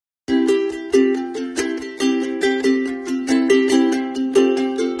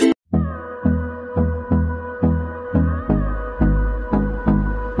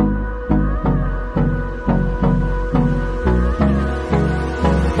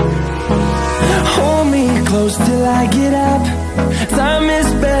close till I get up. Time is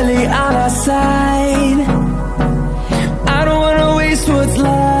barely on our side. I don't wanna waste what's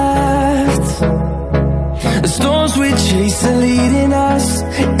left. The storms we chase are leading us,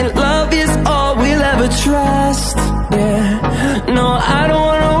 and love is all we'll ever trust. Yeah, no, I don't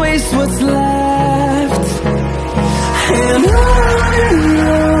wanna waste what's left. And on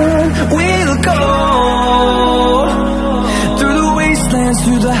we'll go, through the wastelands,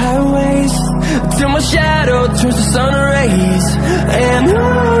 through the highways, till my shadow turns to sun rays. And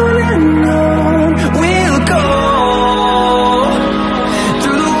on we'll go,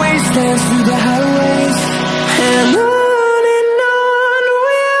 through the wastelands, through the highways, and on we'll go.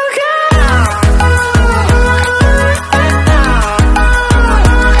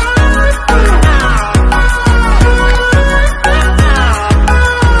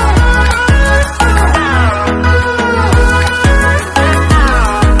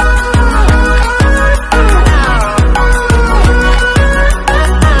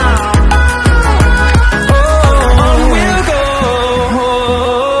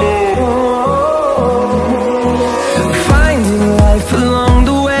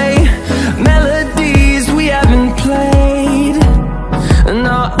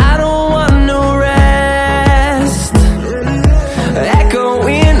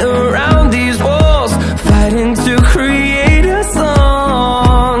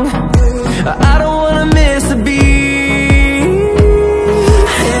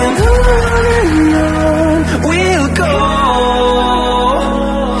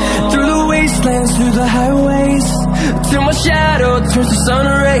 Through the highways, till my shadow turns to sun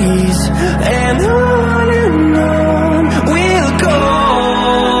rays. And on we'll go,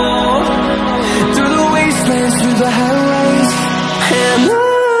 through the wastelands, through the highways, and on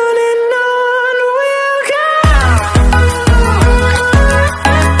we'll go.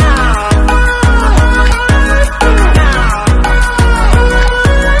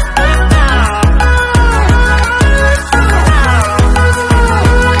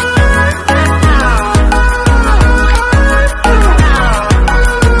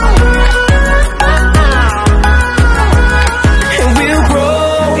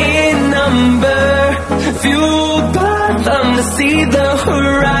 See the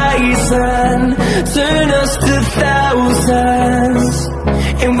horizon, turn us to thousands,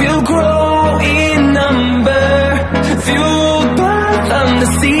 and we'll grow in number, fueled by them. To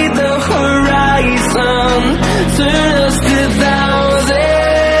see the horizon, turn us to thousands,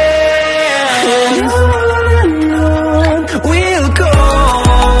 and on we'll go,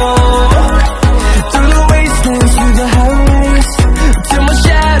 through the wastelands, through the highways, till my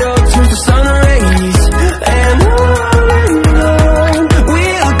shadow turns to sun rays. And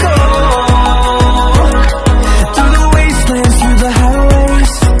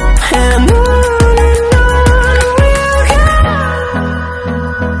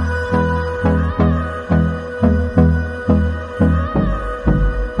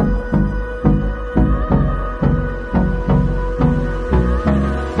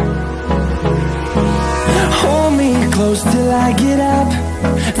close till I get up.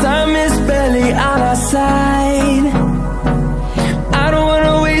 Time is barely on our side. I don't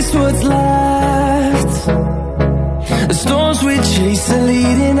wanna waste what's left. The storms we chase are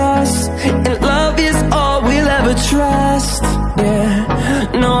leading us, and love is all we'll ever trust. Yeah,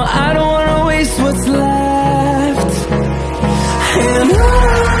 no, I don't wanna waste what's left. And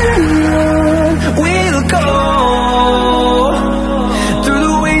on we'll go, through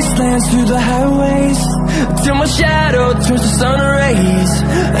the wastelands, through the highways, till my shadow turns to sun rays.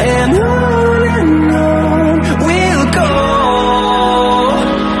 And on we'll go,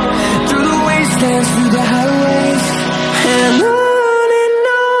 through the wastelands, through the highways, and on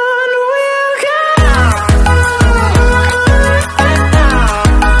we'll go.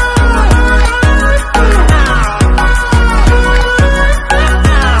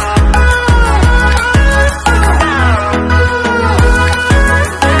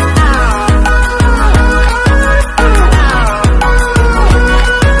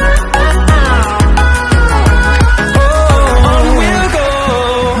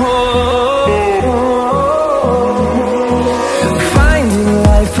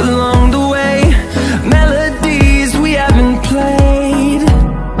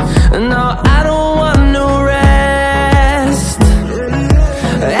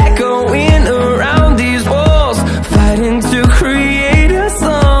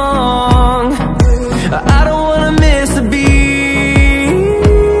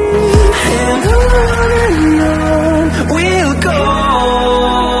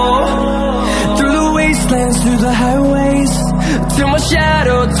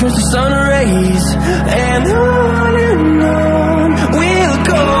 shadow turns to sun rays, and on we'll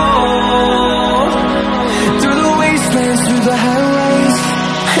go, through the wastelands, through the highways,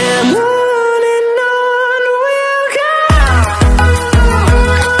 and on we'll go.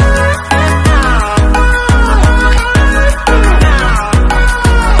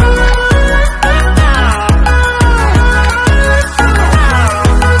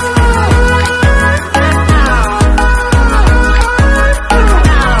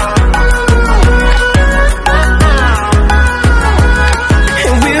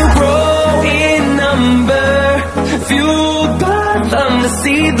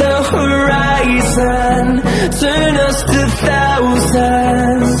 See the horizon, turn us to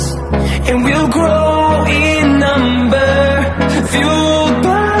thousands, and we'll grow in number, fueled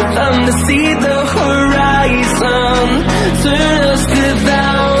by them to see the horizon, turn